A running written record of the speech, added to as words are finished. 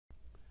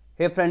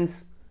Hey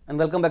friends, and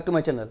welcome back to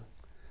my channel.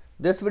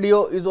 This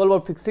video is all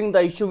about fixing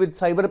the issue with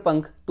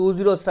Cyberpunk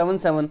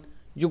 2077.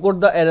 You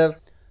got the error.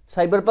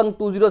 Cyberpunk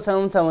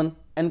 2077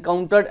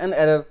 encountered an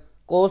error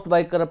caused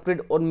by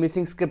corrupted or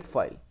missing script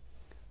file.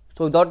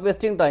 So without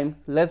wasting time,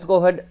 let's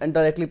go ahead and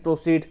directly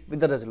proceed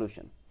with the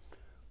resolution.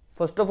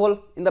 First of all,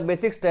 in the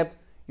basic step,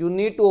 you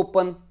need to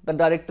open the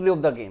directory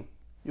of the game.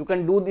 You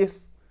can do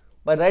this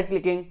by right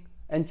clicking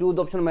and choose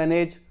the option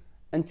manage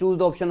and choose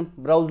the option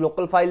browse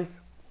local files.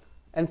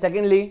 And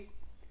secondly,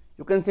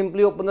 you can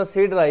simply open the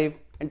C drive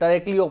and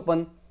directly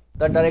open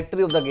the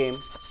directory of the game.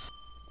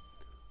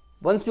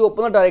 Once you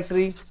open the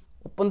directory,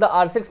 open the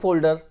R6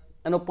 folder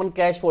and open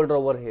cache folder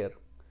over here.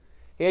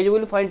 Here you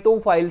will find two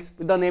files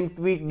with the name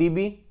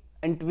tweakdb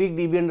and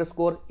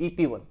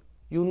tweakdb_ep1.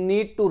 You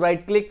need to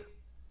right click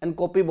and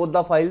copy both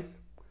the files.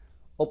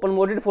 Open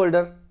modded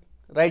folder,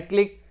 right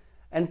click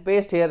and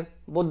paste here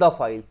both the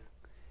files.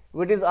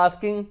 If it is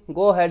asking,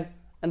 go ahead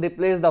and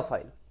replace the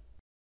file.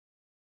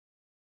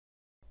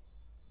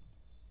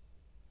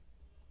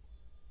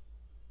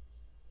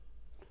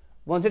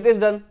 Once it is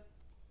done,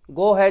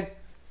 go ahead,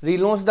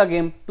 relaunch the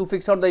game to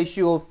fix out the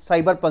issue of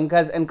Cyberpunk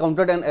has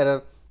encountered an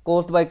error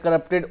caused by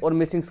corrupted or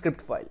missing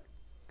script file.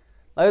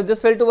 Now if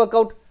this failed to work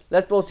out,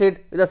 let's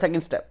proceed with the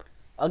second step.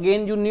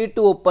 Again, you need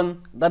to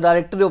open the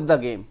directory of the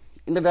game.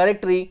 In the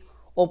directory,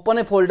 open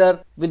a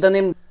folder with the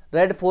name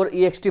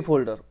red4ext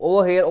folder.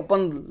 Over here,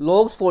 open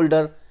logs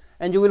folder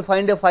and you will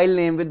find a file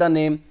name with the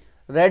name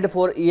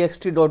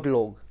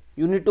red4ext.log.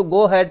 You need to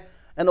go ahead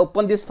and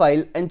open this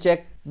file and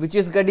check which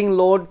is getting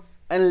load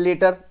and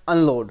later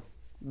unload.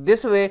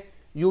 This way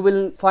you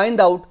will find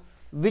out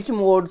which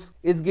modes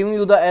is giving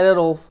you the error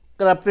of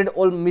corrupted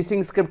or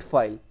missing script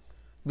file.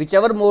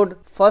 Whichever mode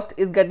first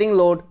is getting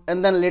load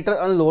and then later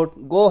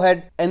unload, go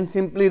ahead and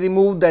simply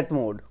remove that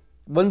mode.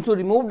 Once you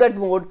remove that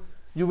mode,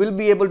 you will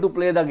be able to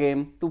play the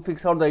game to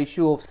fix out the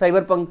issue of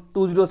Cyberpunk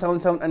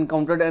 2077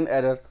 encountered an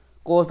error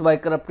caused by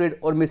corrupted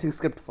or missing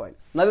script file.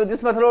 Now if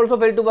this method also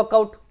failed to work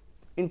out,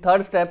 in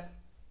third step,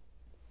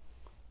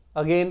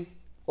 again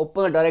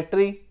open a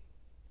directory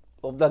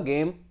of the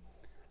game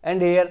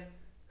and here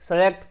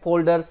select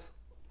folders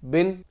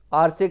bin,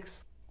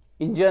 R6,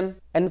 engine,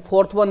 and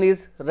fourth one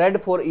is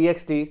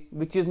red4ext,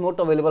 which is not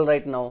available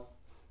right now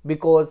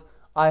because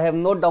I have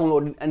not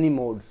downloaded any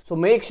modes. So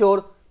make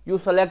sure you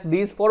select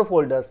these four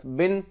folders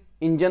bin,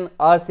 engine,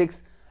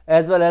 R6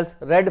 as well as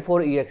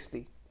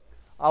red4ext.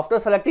 After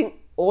selecting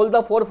all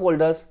the four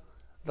folders,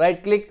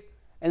 right click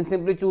and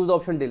simply choose the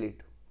option delete.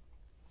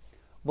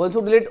 Once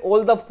you delete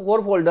all the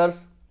four folders,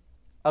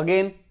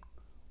 again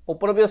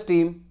open up your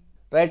Steam,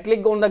 right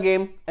click on the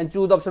game and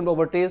choose the option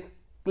properties,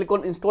 click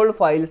on installed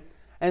files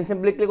and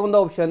simply click on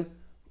the option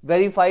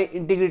verify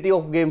integrity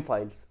of game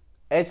files.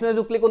 As soon as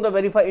you click on the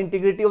verify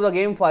integrity of the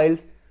game files,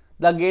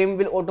 the game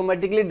will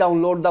automatically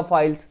download the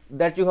files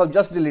that you have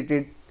just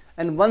deleted,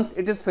 and once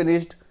it is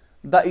finished,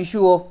 the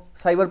issue of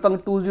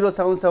Cyberpunk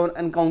 2077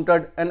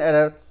 encountered an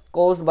error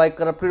caused by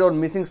corrupted or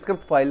missing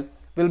script file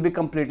will be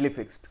completely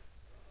fixed.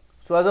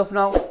 So as of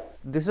now,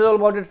 this is all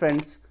about it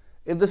friends.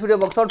 If this video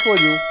works out for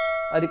you,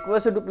 I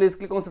request you to please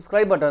click on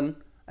subscribe button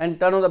and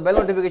turn on the bell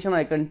notification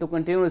icon to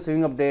continue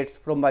receiving updates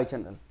from my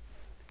channel.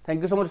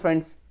 Thank you so much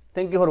friends.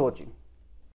 Thank you for watching.